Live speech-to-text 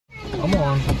Come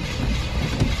on.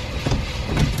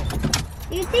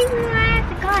 You think we might have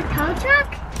to call a tow truck?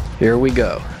 Here we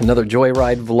go, another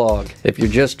Joyride vlog. If you're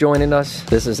just joining us,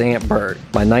 this is Aunt Bert,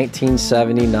 my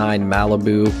 1979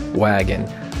 Malibu wagon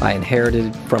I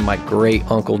inherited from my great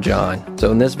Uncle John.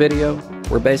 So in this video,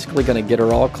 we're basically gonna get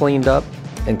her all cleaned up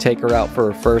and take her out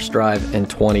for her first drive in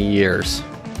 20 years.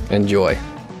 Enjoy.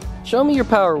 Show me your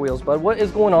power wheels, bud. What is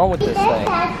going on with this thing?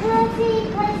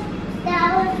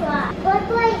 Look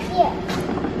right here.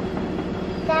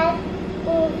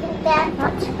 That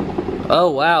much.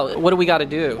 Oh wow, what do we gotta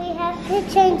do? We have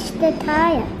to change the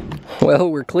tire. Well,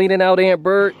 we're cleaning out Aunt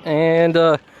Bert,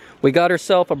 and we got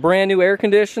herself a brand new air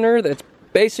conditioner that's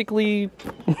basically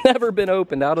never been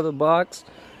opened out of the box.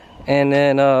 And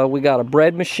then we got a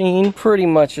bread machine, pretty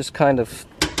much just kind of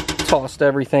tossed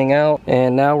everything out.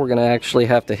 And now we're gonna actually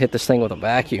have to hit this thing with a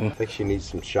vacuum. I think she needs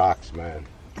some shocks, man.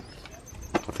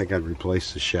 I think I'd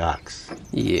replace the shocks.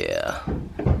 Yeah.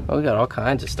 Oh, we got all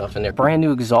kinds of stuff in there. Brand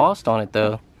new exhaust on it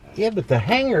though. Yeah, but the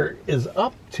hanger is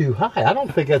up too high. I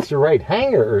don't think that's the right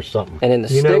hanger or something. And then the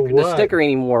sticker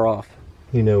ain't even wore off.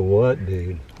 You know what,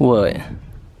 dude? What?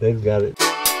 They've got it.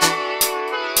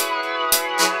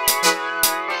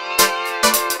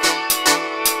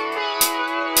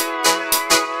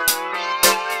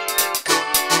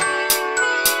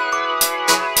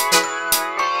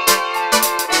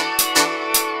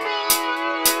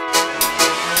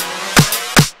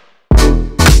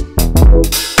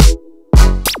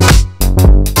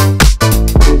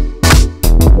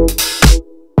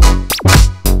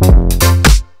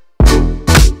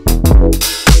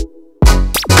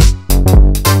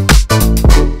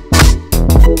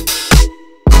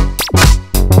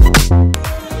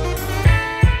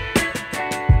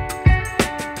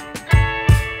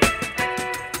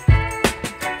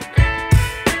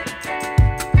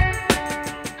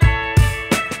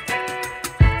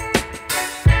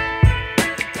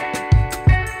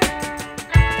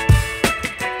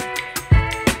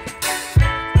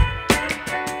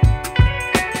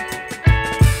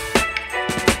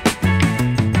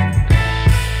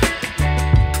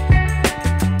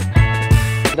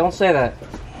 Don't say that.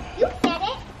 You said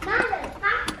it,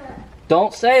 motherfucker.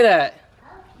 Don't say that.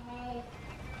 Okay.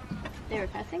 They were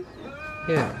cussing?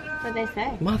 Yeah. What'd they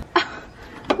say? Mother.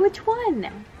 Which one?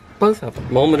 Both of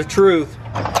them. Moment of truth.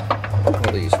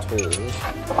 All these tools.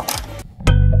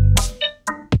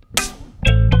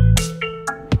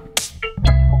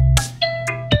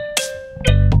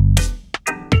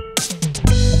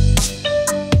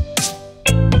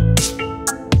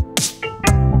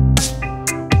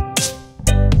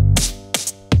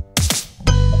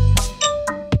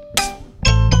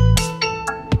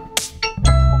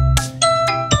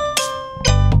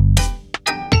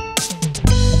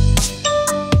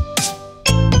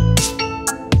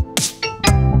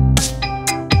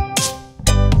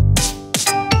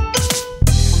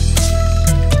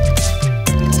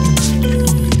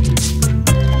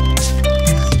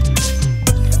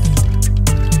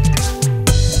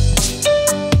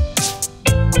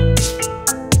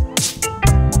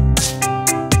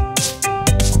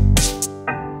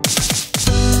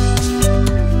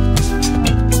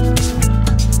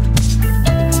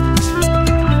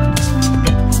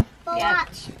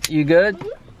 You good?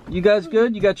 Mm-hmm. You guys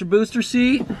good? You got your booster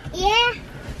seat? Yeah,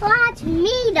 watch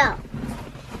me though.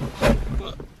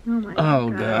 Oh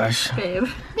gosh. Babe.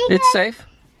 It's safe.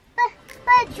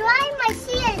 But try my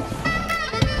seat.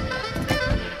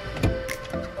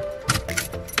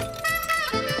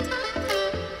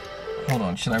 Hold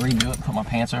on, should I redo it? Put my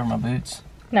pants over my boots?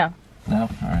 No. No?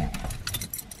 Alright.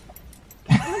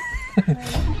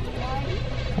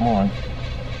 Come on.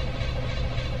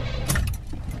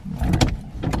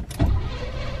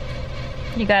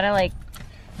 You gotta like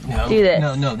No, do this.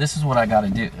 No, this is what I gotta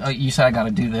do. You said I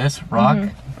gotta do this, rock?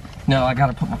 Mm-hmm. No, I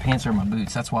gotta put my pants over my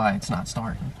boots. That's why it's not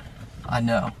starting. I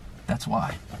know. That's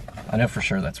why. I know for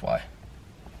sure that's why.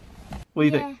 What do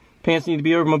you think? Pants need to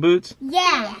be over my boots?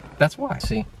 Yeah. That's why,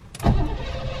 see?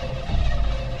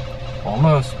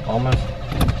 Almost.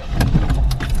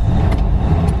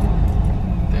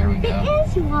 There we go.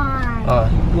 That's why. A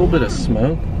little bit of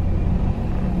smoke.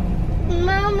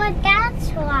 Mama, that's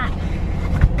why.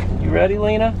 You ready,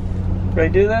 Lena?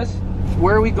 Ready to do this?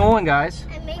 Where are we going, guys?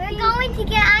 We're going to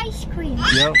get ice cream.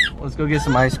 Yep, let's go get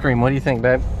some ice cream. What do you think,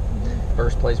 babe?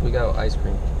 First place we go, ice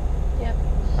cream. Yep.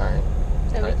 Alright.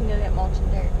 So we can go get mulch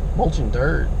and dirt. Mulch and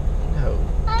dirt? No.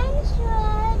 I'm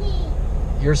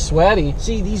sweaty. You're sweaty.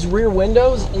 See, these rear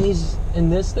windows in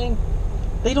this thing,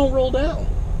 they don't roll down.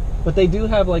 But they do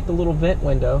have like the little vent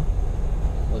window.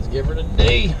 Let's give her the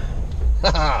D.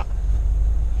 Haha.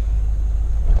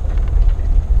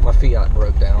 My Fiat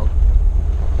broke down.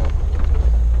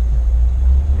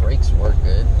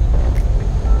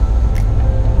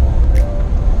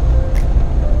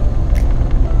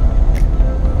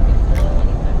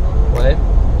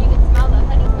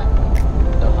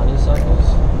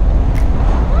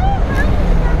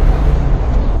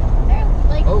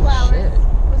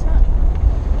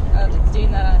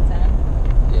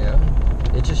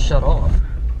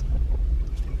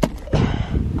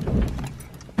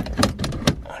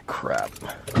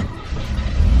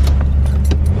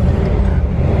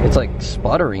 It's like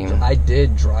sputtering. I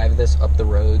did drive this up the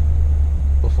road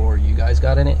before you guys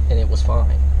got in it, and it was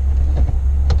fine.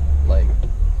 Like,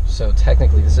 so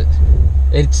technically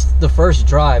it's the first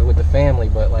drive with the family,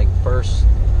 but like first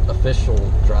official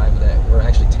drive that we're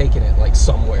actually taking it like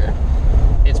somewhere.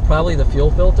 It's probably the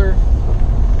fuel filter.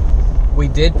 We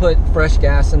did put fresh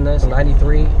gas in this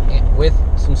 93 with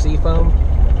some seafoam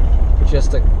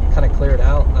just to kind of clear it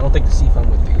out. I don't think the seafoam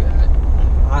would do that.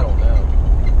 I don't know.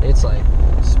 It's like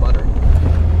sputtering.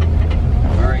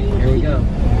 All right, here we go.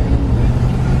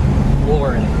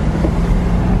 Flooring it.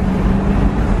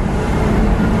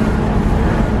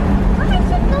 Why is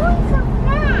it going so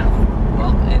fast?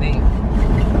 Well, it ain't.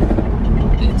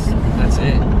 That's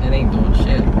it. It ain't doing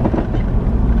shit.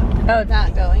 Oh, it's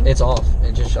not going? It's off.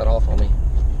 It just shut off on me.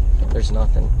 There's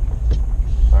nothing.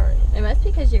 All right. It must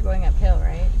be because you're going uphill,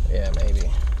 right? Yeah, maybe.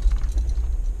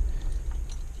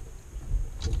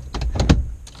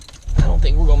 I don't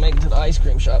think we're gonna make it to the ice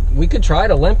cream shop. We could try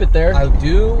to limp it there. I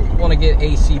do want to get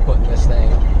AC put in this thing.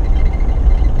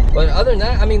 But other than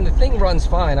that, I mean, the thing runs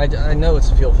fine. I know it's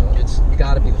a fuel filter. It's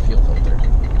got to be the fuel filter.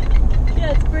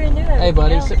 Yeah, it's brand new. Hey,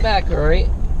 buddy, sit back, all right?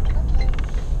 Okay.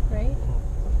 Right?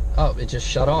 Oh, it just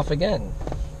shut off again.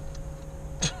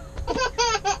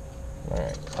 All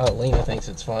right. Oh, Lena thinks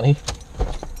it's funny.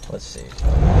 Let's see.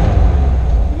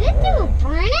 Did it do a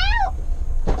burnout?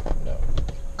 No.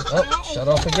 Oh, shut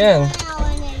off again.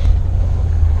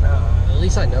 At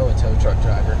least I know a tow truck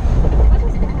driver. What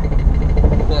is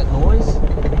that? That noise?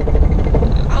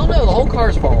 I don't know. The whole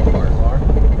car's falling apart, Laura.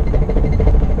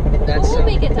 That's Well, we'll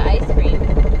make it to ice cream.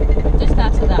 Just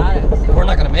not to the auto store. We're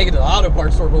not gonna make it to the auto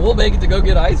parts store, but we'll make it to go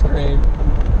get ice cream.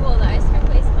 Well, the ice cream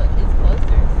place is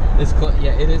closer. So.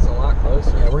 Yeah, it is a lot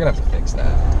closer. Yeah, we're gonna have to fix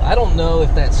that. I don't know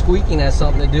if that squeaking has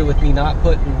something to do with me not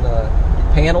putting the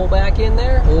panel back in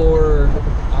there, or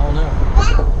I don't know.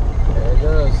 There it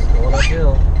goes, going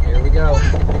uphill. Here we go.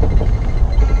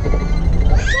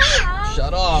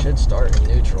 Shut off. Should start in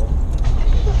neutral.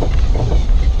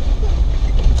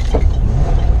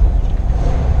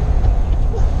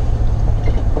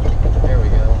 There we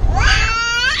go.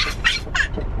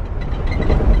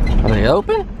 Are they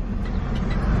open?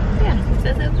 Yeah, it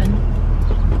says open.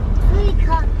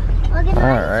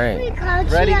 All right.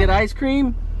 Ready to get ice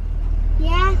cream?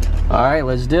 Yeah. All right,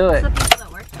 let's do it.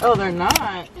 Oh, they're not.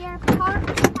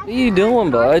 What are you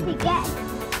doing, bud?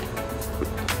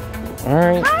 All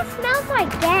right. Car smells like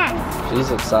gas.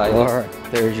 She's excited. All right,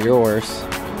 there's yours.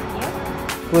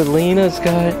 What Lena's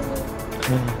got.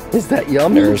 Is that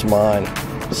yummy? There's mine.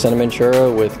 Cinnamon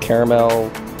churro with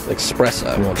caramel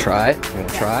espresso. You want to try it? You want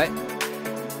to try it?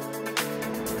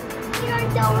 You're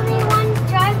the only one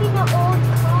driving the old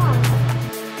car.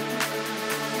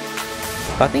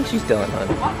 I think she's done, hon.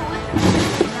 Not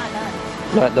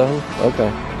done. Not done?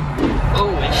 Okay. Oh,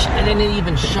 and then it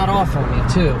even shut off on me,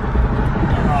 too.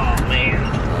 Oh, man.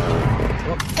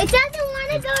 It doesn't want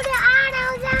to go to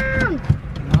AutoZone.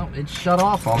 No, it shut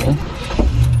off on me.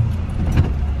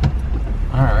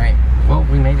 All right. Well,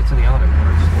 we made it to the auto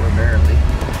parts store, barely.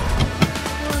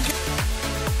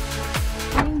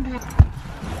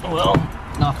 Well,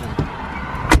 nothing.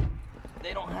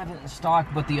 They don't have it in stock,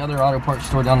 but the other auto parts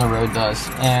store down the road does.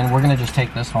 And we're gonna just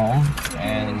take this home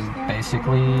and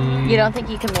basically... You don't think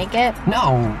you can make it?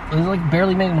 No, it was like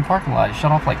barely made it in the parking lot. It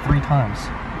shut off like 3 times.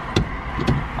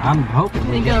 I'm hoping.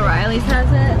 You think O'Reilly's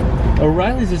has it?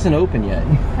 O'Reilly's isn't open yet.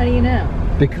 How do you know?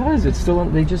 Because it's still,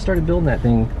 they just started building that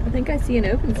thing. I think I see an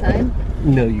open sign.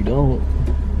 No, you don't.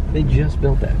 They just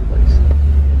built that place.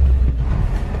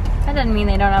 That doesn't mean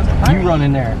they don't have the parts. You run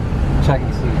in there, check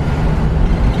and see.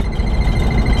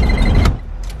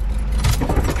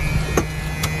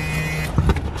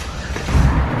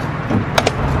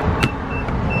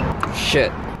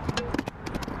 Shit.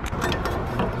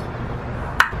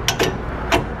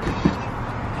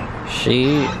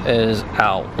 She is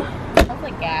out. Smells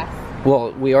like gas.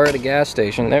 Well, we are at a gas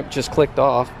station. That just clicked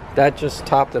off. That just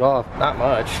topped it off. Not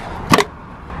much.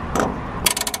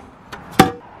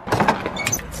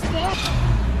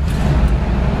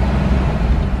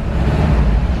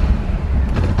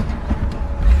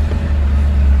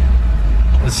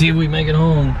 Let's see if we make it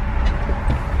home.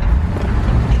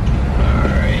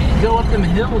 Alright. Go up them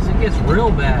hills, it gets real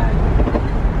bad.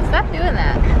 Stop doing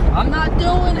that. I'm not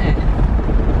doing it.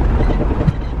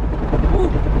 Woo.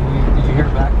 Did you hear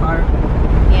it backfire?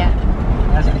 Yeah.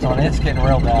 That's what's on it. It's getting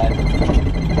real bad.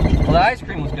 Well, the ice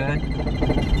cream was good.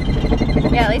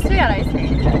 Yeah, at least we got ice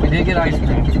cream. Yeah, we did get ice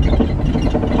cream.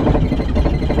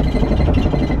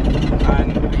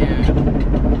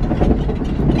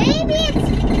 Maybe it's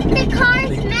the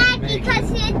car's mad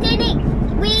because it didn't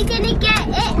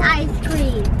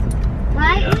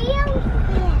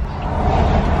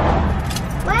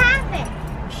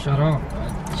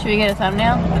we get a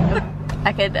thumbnail?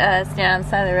 I could stand on the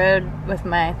side of the road with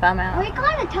my thumb out. Are we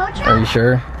calling a tow truck? Are you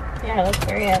sure? Yeah, let's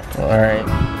hurry up. All right.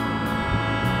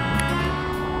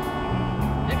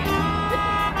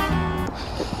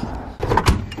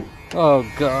 Oh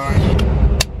gosh.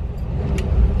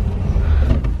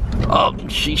 Oh,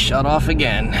 she shut off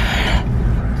again.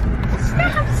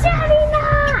 Stop shutting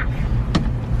off!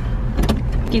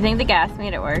 Do you think the gas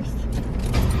made it worse?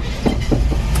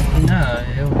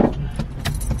 No,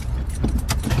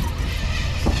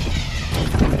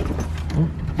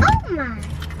 Oh my!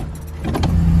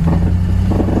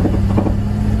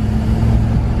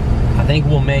 I think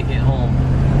we'll make it home.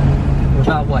 We're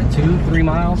about what, 2-3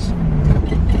 miles?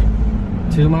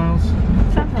 2 miles?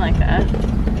 Something like that.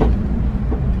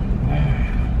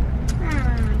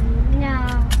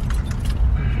 No.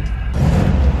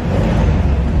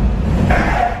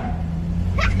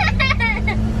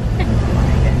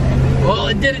 Well,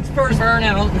 it did its first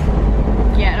burnout.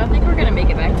 Yeah, I don't think we're gonna make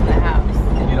it back to the house.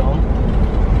 You know?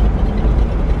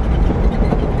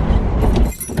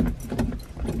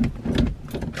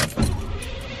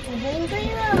 I think we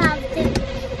will have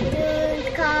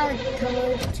to call a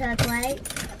tow truck, right?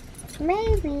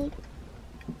 Maybe.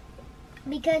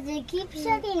 Because it keeps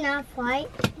shutting off, right?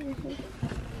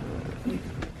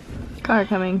 Car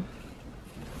coming.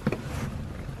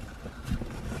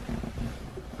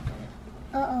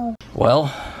 Uh-oh.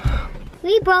 Well,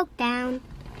 We broke down.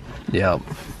 yeah.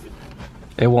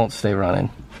 It won't stay running.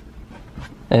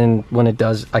 And when it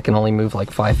does, I can only move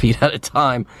like 5 feet at a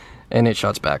time, and it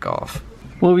shuts back off.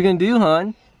 What are we gonna do,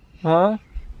 hon? Huh?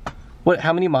 What?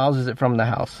 How many miles is it from the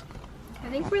house? I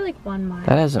think we're like 1 mile.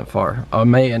 That isn't far. I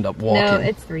may end up walking. No,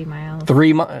 it's 3 miles.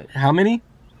 3 miles? How many?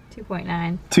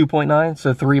 2.9. 2.9,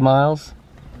 so 3 miles?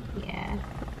 Yeah.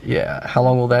 Yeah, how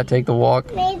long will that take to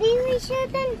walk? Maybe we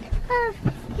shouldn't have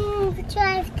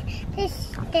drive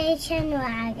this station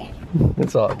wagon.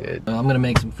 It's all good. I'm gonna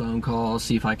make some phone calls,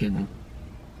 see if I can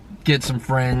get some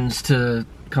friends to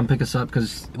come pick us up,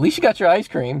 because at least you got your ice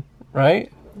cream,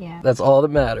 right? Yeah. That's all that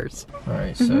matters. All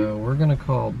right, so we're gonna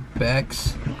call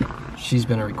Bex. She's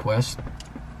been a request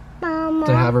Mama.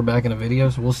 to have her back in a video,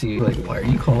 so we'll see. Like, why are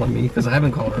you calling me? Because I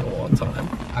haven't called her in a long time.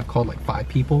 I've called like 5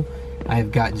 people. I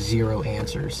have got 0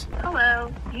 answers.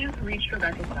 Hello, you've reached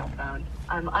Rebecca's cell phone.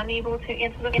 I'm unable to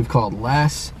answer the... We've called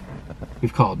Les.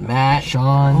 We've called Matt,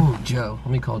 Sean. Oh, Joe.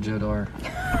 Let me call Joe Dar.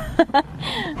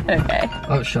 Okay.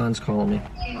 Oh, Sean's calling me.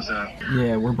 What's up?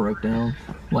 Yeah, we're broke down.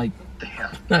 Like,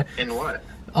 Damn. In what?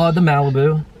 the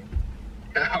Malibu.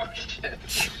 Oh,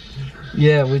 shit.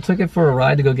 Yeah, we took it for a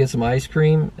ride to go get some ice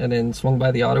cream, and then swung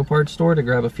by the auto parts store to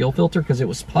grab a fuel filter because it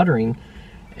was sputtering.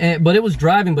 But it was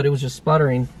driving, but it was just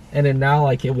sputtering. And then now,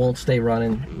 like, it won't stay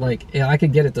running. Like, yeah, I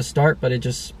could get it to start, but it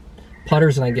just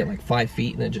putters, and I get like 5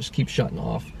 feet, and it just keeps shutting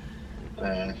off.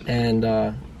 Dang. And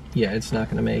yeah, it's not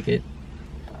gonna make it.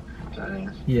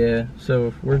 Dang. Yeah,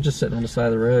 so we're just sitting on the side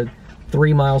of the road,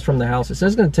 3 miles from the house. It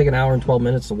says it's gonna take an hour and 12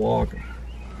 minutes to walk.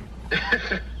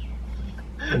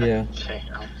 Yeah.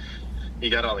 Damn. You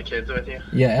got all the kids with you?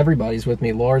 Yeah, everybody's with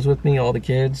me. Laura's with me, all the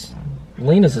kids.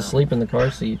 Lena's asleep in the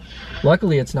car seat.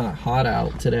 Luckily, it's not hot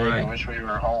out today. I wish we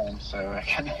were home so I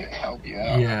could help you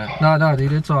out. Yeah. No,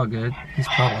 dude, it's all good. He's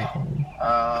probably home.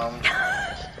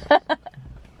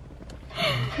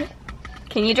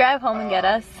 Can you drive home and get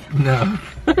us? No.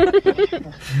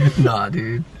 Nah,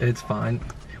 dude, it's fine.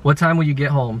 What time will you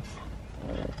get home?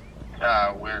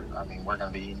 We're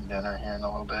gonna be eating dinner here in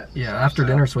a little bit. Yeah, after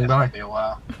dinner, swing by. It'll be a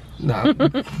while. No.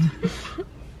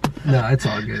 No, it's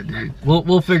all good, dude.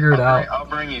 We'll figure it out. I'll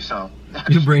bring you some.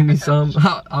 You bring me some?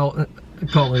 I'll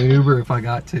call an Uber if I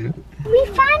got to. We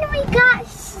finally got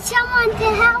someone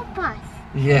to help us.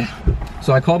 Yeah.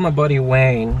 So I called my buddy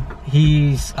Wayne.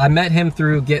 I met him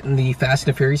through getting the Fast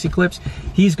and Furious clips.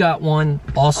 He's got one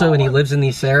also, and he lives in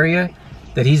this area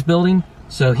that he's building.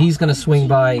 So he's gonna swing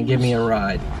by and give me a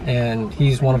ride. And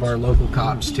he's one of our local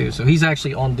cops too. So he's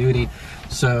actually on duty.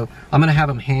 So I'm gonna have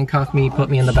him handcuff me, put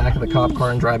me in the back of the cop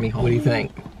car, and drive me home. What do you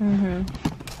think?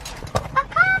 A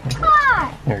cop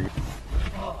car! There you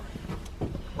go.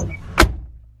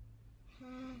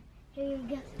 Here you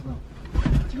go.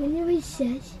 Do you know what it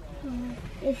says?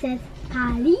 It says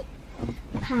police.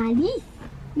 Police.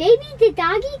 Maybe the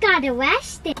doggy got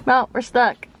arrested. Well, we're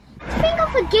stuck. Think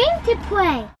of a game to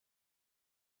play.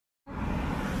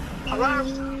 Hello?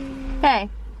 Hey,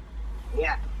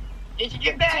 Yeah. Did you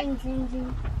get back?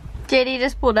 JD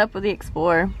just pulled up with the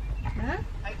Explorer.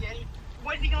 Hey, Jenny.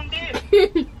 What's he gonna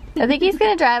do? I think he's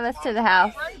gonna drive us to the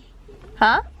house.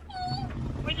 Huh?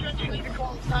 What's he gonna do? Leave the car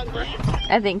on the side of the road?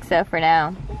 I think so for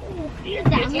now.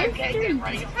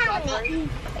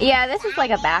 Yeah, this is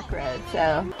like a back road,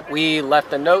 so. We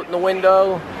left a note in the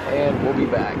window and we'll be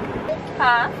back.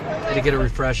 Huh? Had to get a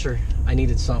refresher. I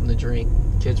needed something to drink.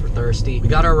 Kids were thirsty. We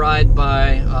got our ride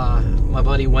by my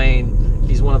buddy Wayne.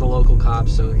 He's one of the local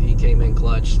cops, so he came in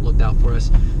clutch, looked out for us.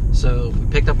 So we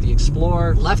picked up the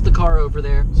Explorer, left the car over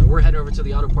there. So we're heading over to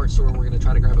the auto parts store. We're gonna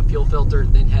try to grab a fuel filter,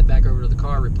 then head back over to the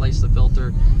car, replace the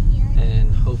filter,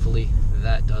 and hopefully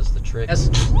that does the trick. Yes.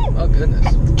 Oh goodness,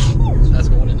 that's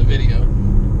going in the video.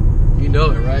 You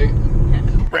know it, right?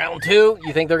 Round two,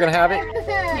 you think they're gonna have it?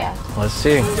 Yeah. Let's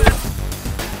see.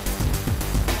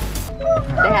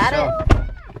 They had it?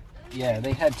 Yeah,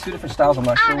 they had two different styles. I'm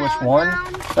not sure which one.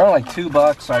 They're only like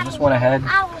 $2, so I just went ahead.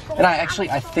 And I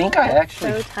think I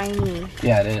actually... So tiny.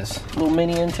 Yeah, it is. Little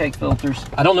mini intake filters.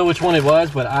 I don't know which one it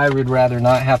was, but I would rather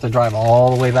not have to drive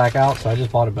all the way back out, so I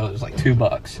just bought a boat. It was like $2.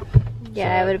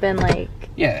 Yeah, so, it would have been like...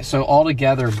 Yeah, so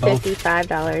altogether, both...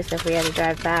 $55 if we had to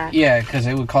drive back. Yeah, because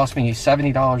it would cost me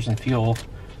 $70 in fuel.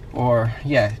 Or,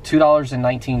 yeah,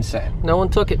 $2.19. No one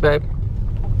took it, babe.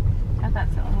 I thought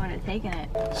someone would have taken it.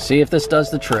 See if this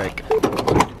does the trick.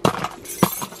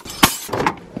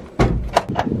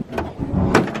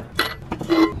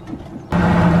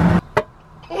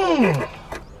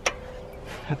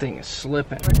 That thing is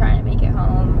slipping. We're trying to make it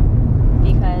home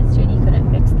because Jenny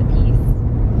couldn't fix the piece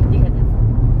because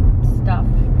it's stuff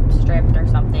stripped or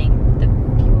something. The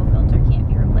fuel filter can't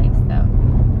be replaced, so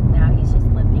now he's just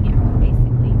limping it home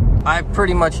basically. I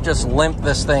pretty much just limped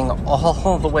this thing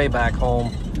all the way back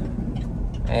home.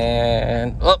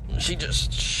 And, oh, she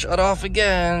just shut off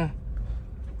again.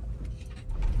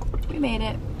 We made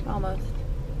it, almost,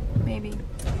 maybe.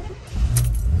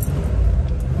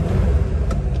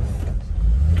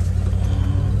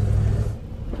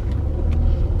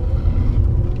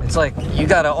 It's like you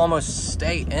gotta almost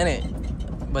stay in it,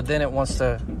 but then it wants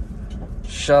to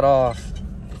shut off.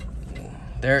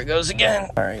 There it goes again.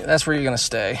 All right, that's where you're gonna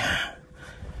stay.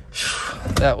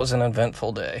 That was an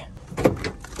eventful day.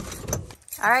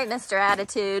 All right, Mr.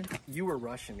 Attitude. You were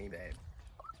rushing me, babe.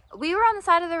 We were on the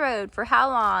side of the road for how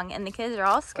long? And the kids are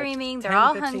all screaming. Like they're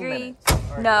all hungry.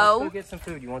 Right, no. Let's go get some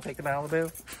food. You want to take the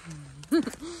Malibu?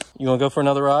 You want to go for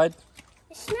another ride?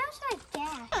 It smells like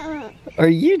gas. Are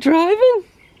you driving?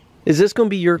 Is this going to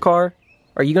be your car?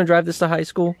 Are you going to drive this to high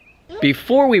school?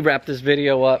 Before we wrap this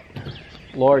video up,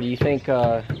 Laura, do you think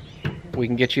we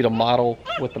can get you to model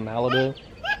with the Malibu?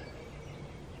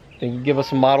 Think you can give us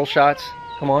some model shots?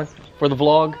 Come on, for the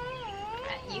vlog.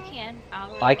 You can.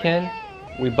 I can.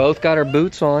 We both got our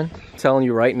boots on. I'm telling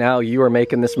you right now, you are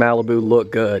making this Malibu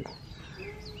look good.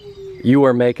 You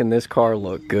are making this car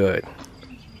look good.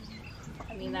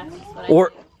 I mean, that's just what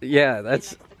Or, yeah,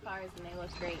 that's... the cars and they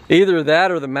look great. Either that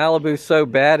or the Malibu's so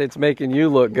bad it's making you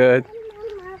look good.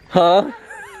 Huh?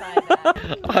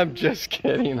 I'm just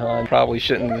kidding, hon. Probably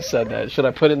shouldn't have said that. Should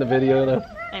I put it in the video though?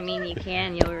 I mean, you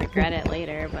can. You'll regret it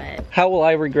later, but... How will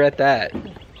I regret that?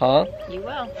 Huh? You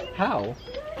will. How?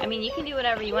 I mean, you can do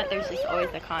whatever you want. There's just always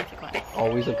a consequence.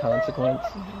 Always a consequence?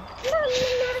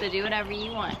 So do whatever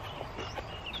you want.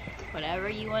 Whatever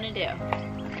you want to do.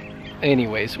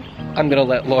 Anyways, I'm gonna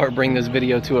let Laura bring this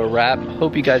video to a wrap.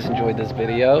 Hope you guys enjoyed this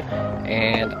video,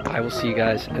 and I will see you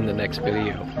guys in the next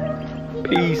video.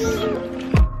 Peace.